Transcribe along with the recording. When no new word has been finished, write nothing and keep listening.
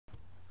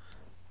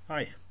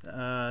Hi,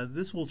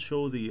 this will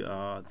show the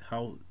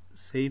how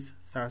safe,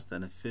 fast,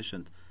 and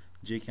efficient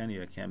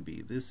J-Cannula can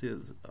be.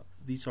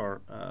 These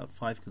are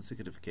 5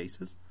 consecutive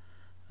cases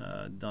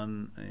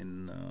done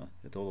in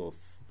a total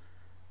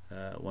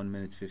of 1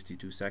 minute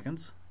 52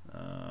 seconds.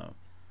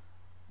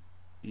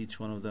 Each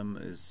one of them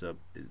is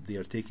they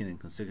are taken in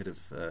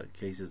consecutive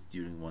cases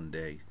during one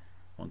day.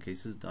 One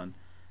case is done.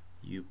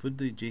 You put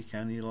the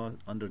J-Cannula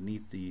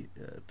underneath the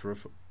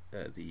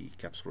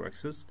capsular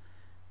axis,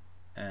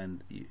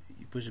 and you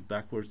push it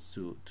backwards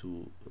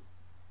to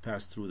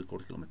pass through the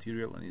cortical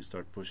material, and you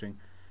start pushing.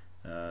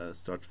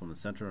 Start from the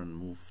center and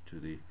move to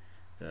the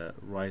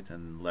right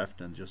and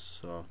left, and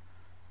just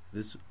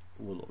this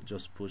will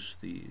just push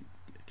the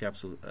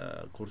capsule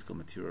cortical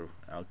material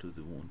out to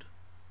the wound.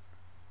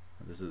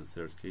 And this is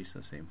the third case,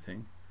 the same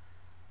thing,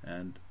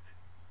 and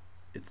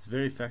it's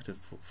very effective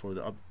for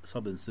the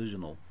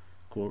subincisional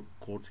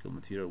cortical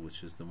material,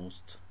 which is the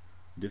most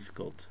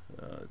difficult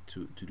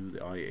to do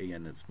the IA,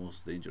 and it's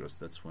most dangerous.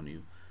 That's when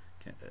you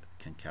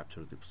can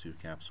capture the posterior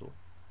capsule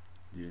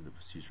during the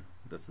procedure.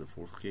 That's the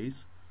fourth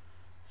case.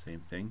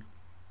 Same thing.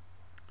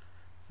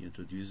 You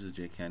introduce the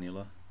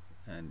J-Cannula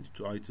and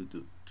try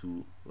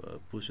to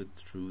push it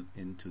through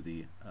into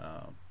the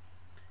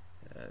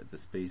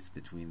space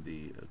between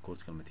the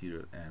cortical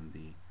material and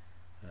the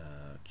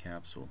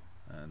capsule,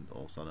 and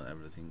all of a sudden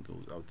everything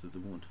goes out to the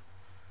wound.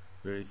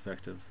 Very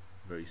effective,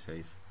 very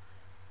safe.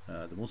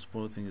 The most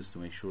important thing is to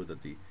make sure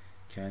that the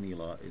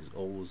cannula is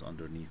always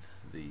underneath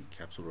the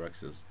capsular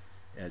axis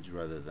edge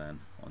rather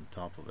than on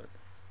top of it,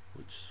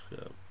 which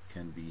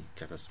can be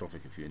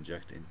catastrophic if you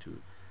inject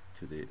into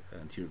the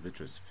anterior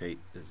vitreous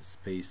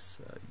space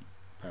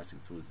passing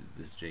through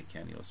this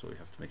J-Cannula. So you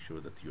have to make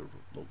sure that your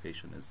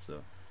location is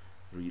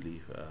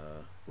really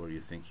where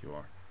you think you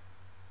are.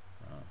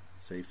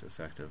 Safe,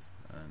 effective,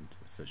 and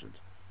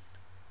efficient.